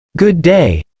Good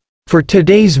day. For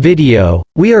today's video,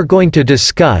 we are going to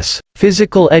discuss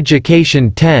Physical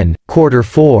Education 10, Quarter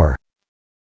 4.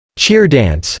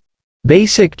 Cheerdance.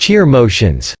 Basic cheer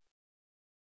motions.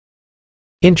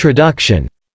 Introduction.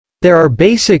 There are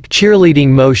basic cheerleading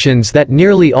motions that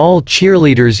nearly all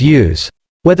cheerleaders use,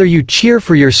 whether you cheer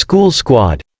for your school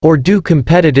squad or do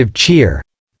competitive cheer.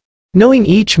 Knowing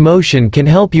each motion can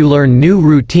help you learn new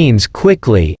routines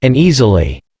quickly and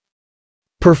easily.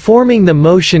 Performing the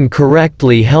motion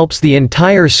correctly helps the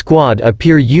entire squad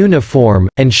appear uniform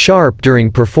and sharp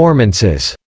during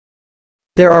performances.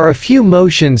 There are a few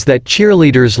motions that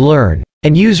cheerleaders learn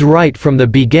and use right from the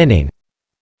beginning.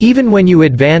 Even when you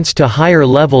advance to higher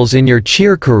levels in your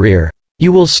cheer career,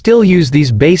 you will still use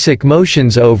these basic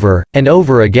motions over and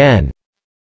over again.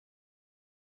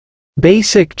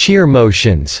 Basic cheer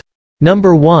motions.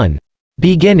 Number 1.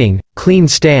 Beginning, clean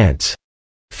stance.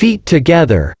 Feet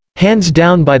together, hands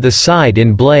down by the side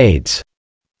in blades.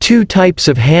 2 types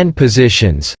of hand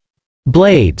positions.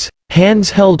 Blades, hands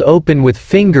held open with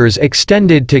fingers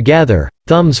extended together,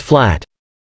 thumbs flat.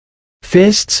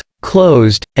 Fists,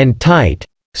 closed and tight.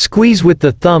 Squeeze with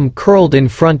the thumb curled in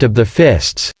front of the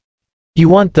fists. You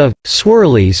want the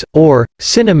swirlies or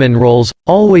cinnamon rolls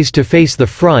always to face the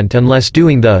front unless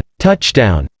doing the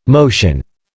touchdown motion.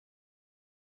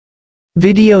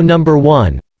 Video number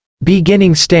 1.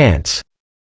 Beginning stance.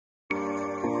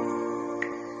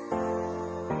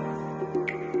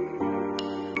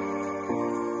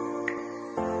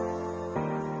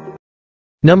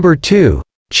 Number 2.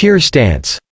 Cheer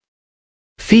stance.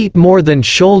 Feet more than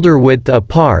shoulder width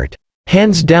apart,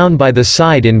 hands down by the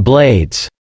side in blades.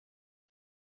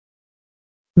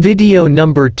 Video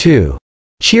number 2.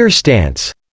 Cheer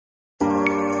stance.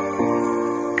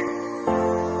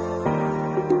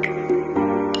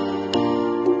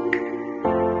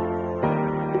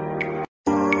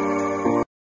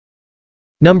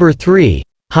 Number 3.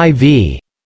 High V.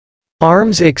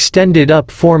 Arms extended up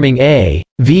forming a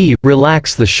V.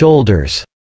 Relax the shoulders.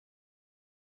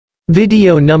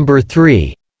 Video number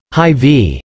 3. High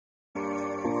V.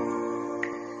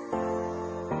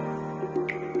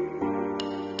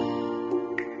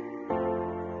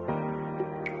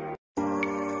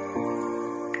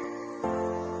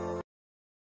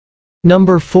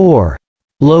 Number 4.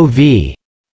 Low V.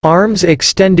 Arms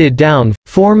extended down,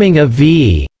 forming a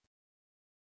V.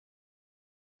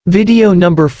 Video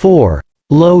number 4.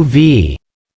 Low V.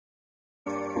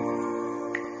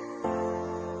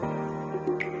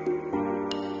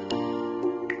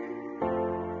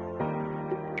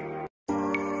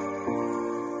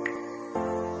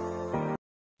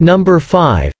 Number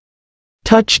 5.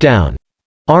 Touchdown.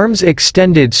 Arms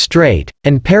extended straight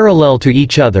and parallel to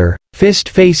each other, fist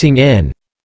facing in.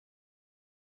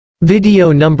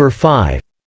 Video number 5.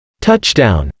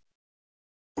 Touchdown.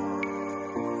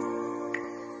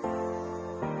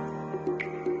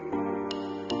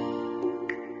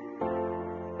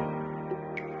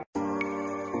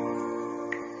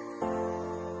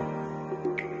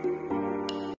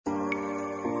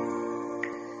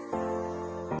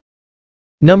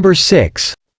 Number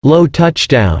 6. Low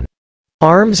touchdown.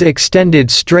 Arms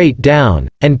extended straight down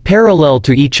and parallel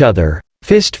to each other,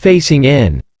 fist facing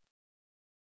in.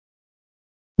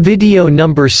 Video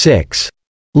number 6.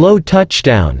 Low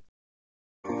touchdown.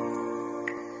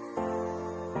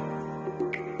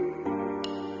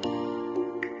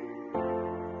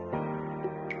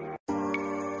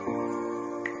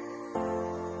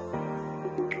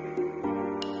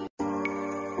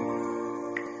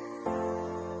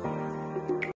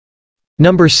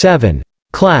 Number 7.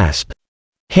 Clasp.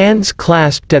 Hands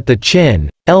clasped at the chin,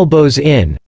 elbows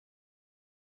in.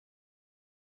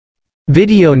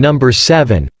 Video number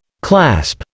 7.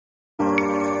 Clasp.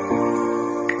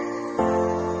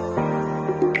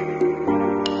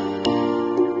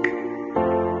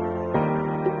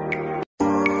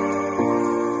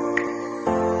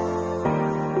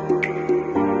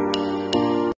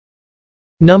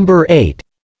 Number 8.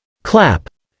 Clap.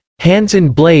 Hands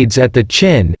and blades at the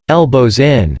chin, elbows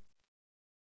in.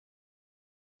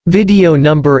 Video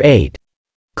number 8.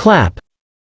 Clap.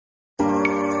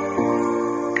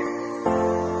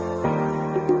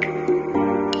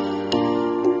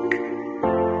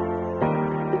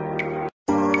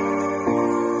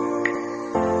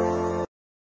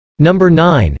 Number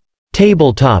 9.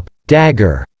 Tabletop,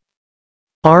 dagger.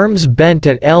 Arms bent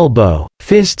at elbow,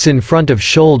 fists in front of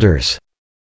shoulders.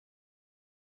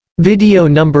 Video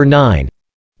number 9.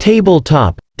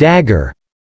 Tabletop, dagger.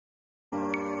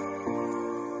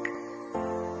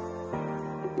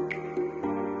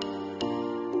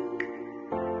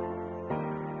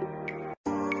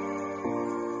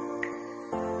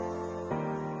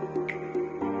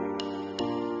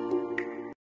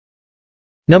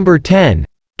 Number 10.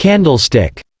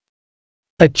 Candlestick.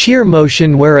 A cheer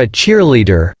motion where a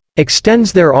cheerleader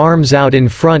extends their arms out in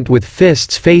front with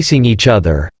fists facing each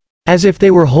other, as if they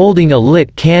were holding a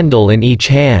lit candle in each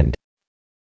hand.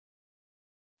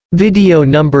 Video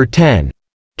number 10.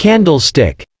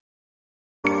 Candlestick.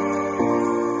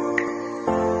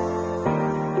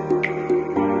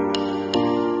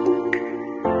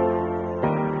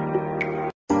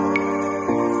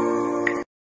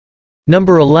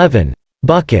 Number 11.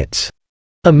 Buckets.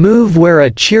 A move where a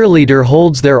cheerleader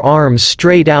holds their arms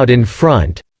straight out in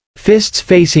front, fists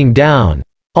facing down,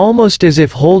 almost as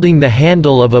if holding the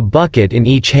handle of a bucket in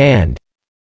each hand.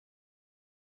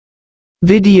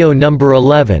 Video number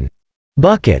 11.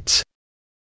 Buckets.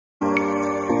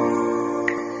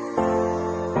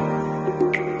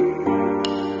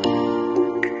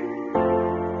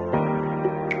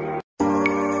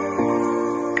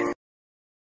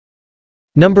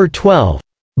 Number 12.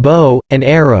 Bow and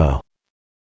arrow.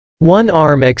 One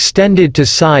arm extended to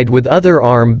side with other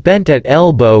arm bent at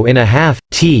elbow in a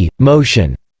half-T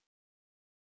motion.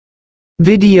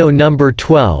 Video number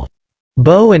 12.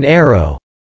 Bow and arrow.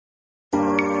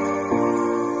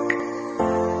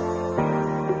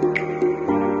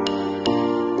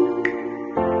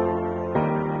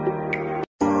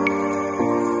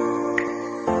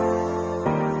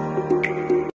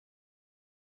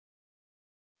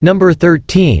 Number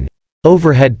 13.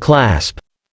 Overhead clasp.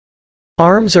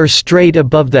 Arms are straight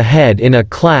above the head in a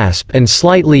clasp and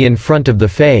slightly in front of the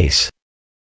face.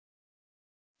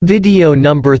 Video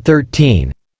number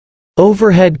 13.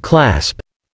 Overhead clasp.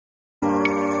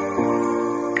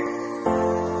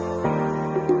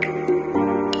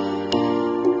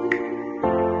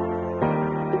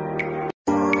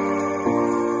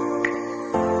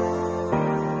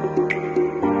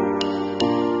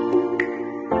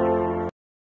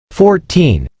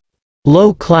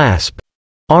 Low clasp.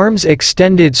 Arms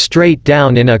extended straight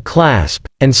down in a clasp,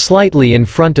 and slightly in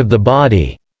front of the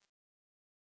body.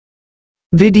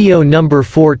 Video number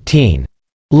 14.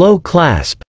 Low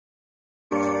clasp.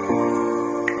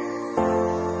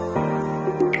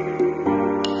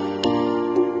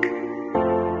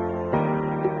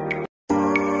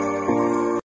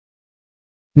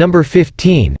 Number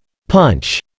 15.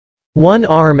 Punch. One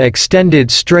arm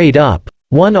extended straight up,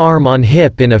 one arm on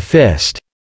hip in a fist.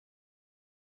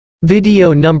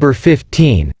 Video number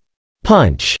 15.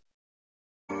 Punch.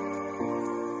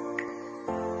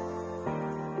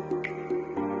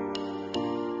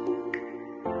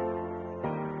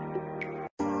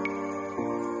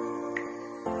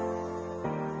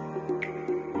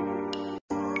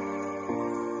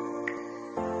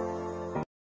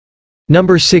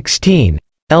 Number 16.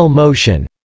 L motion.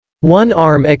 One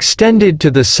arm extended to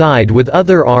the side with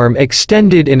other arm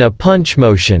extended in a punch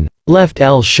motion, left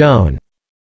L shown.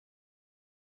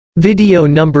 Video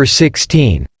number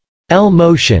 16. L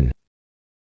motion.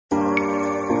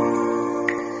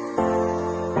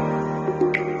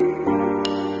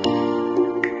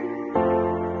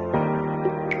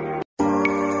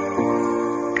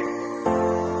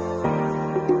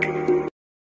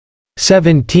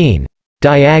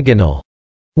 Diagonal.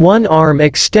 One arm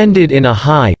extended in a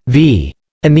high V,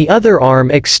 and the other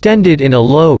arm extended in a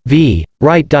low V,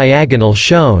 right diagonal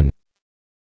shown.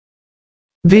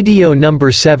 Video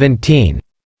number 17.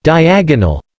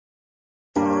 Diagonal.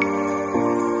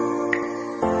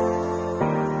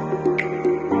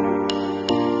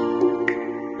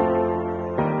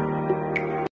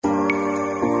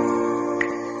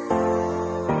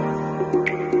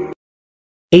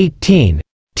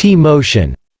 T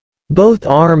motion. Both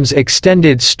arms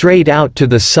extended straight out to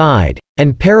the side,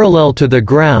 and parallel to the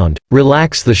ground,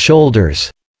 relax the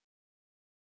shoulders.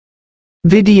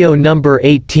 Video number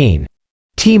 18.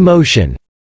 T motion.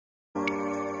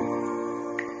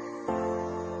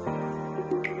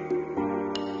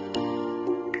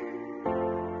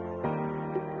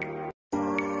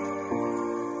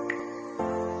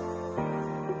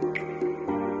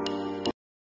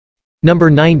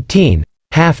 Number 19.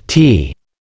 Half T.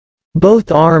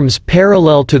 Both arms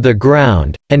parallel to the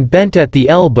ground, and bent at the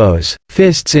elbows,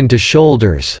 fists into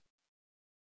shoulders.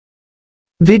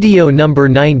 Video number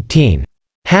 19.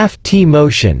 Half T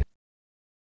motion.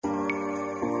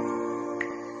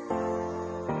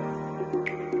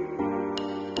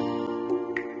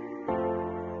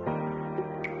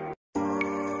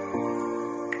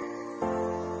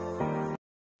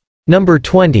 Number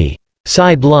 20.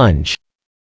 Side lunge.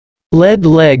 Lead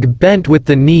leg bent with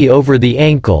the knee over the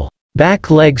ankle,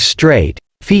 back leg straight,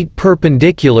 feet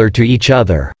perpendicular to each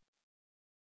other.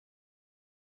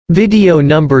 Video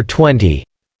number 20.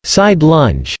 Side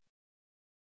lunge.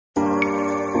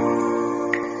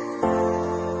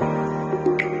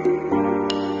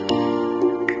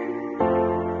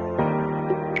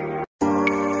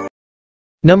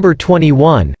 Number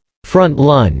 21. Front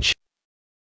lunge.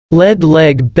 Lead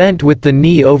leg bent with the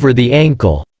knee over the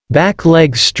ankle, back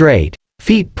leg straight,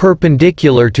 feet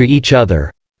perpendicular to each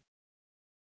other.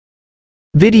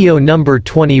 Video number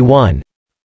 21.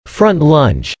 Front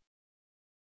lunge.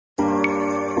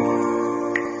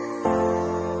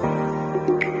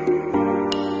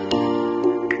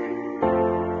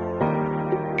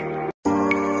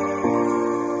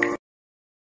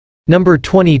 Number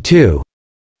 22.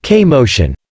 K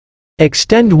motion.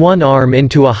 Extend one arm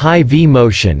into a high V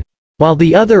motion, while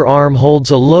the other arm holds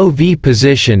a low V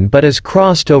position but is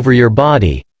crossed over your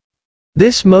body.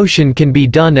 This motion can be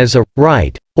done as a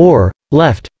right or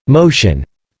left motion.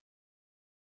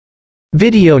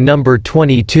 Video number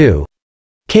 22.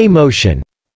 K motion.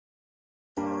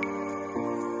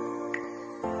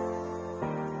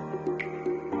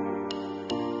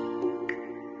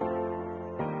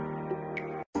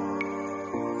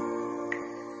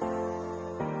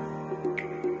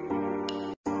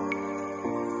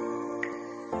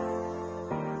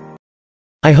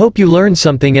 I hope you learned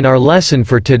something in our lesson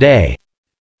for today.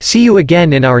 See you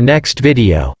again in our next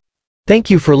video.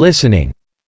 Thank you for listening.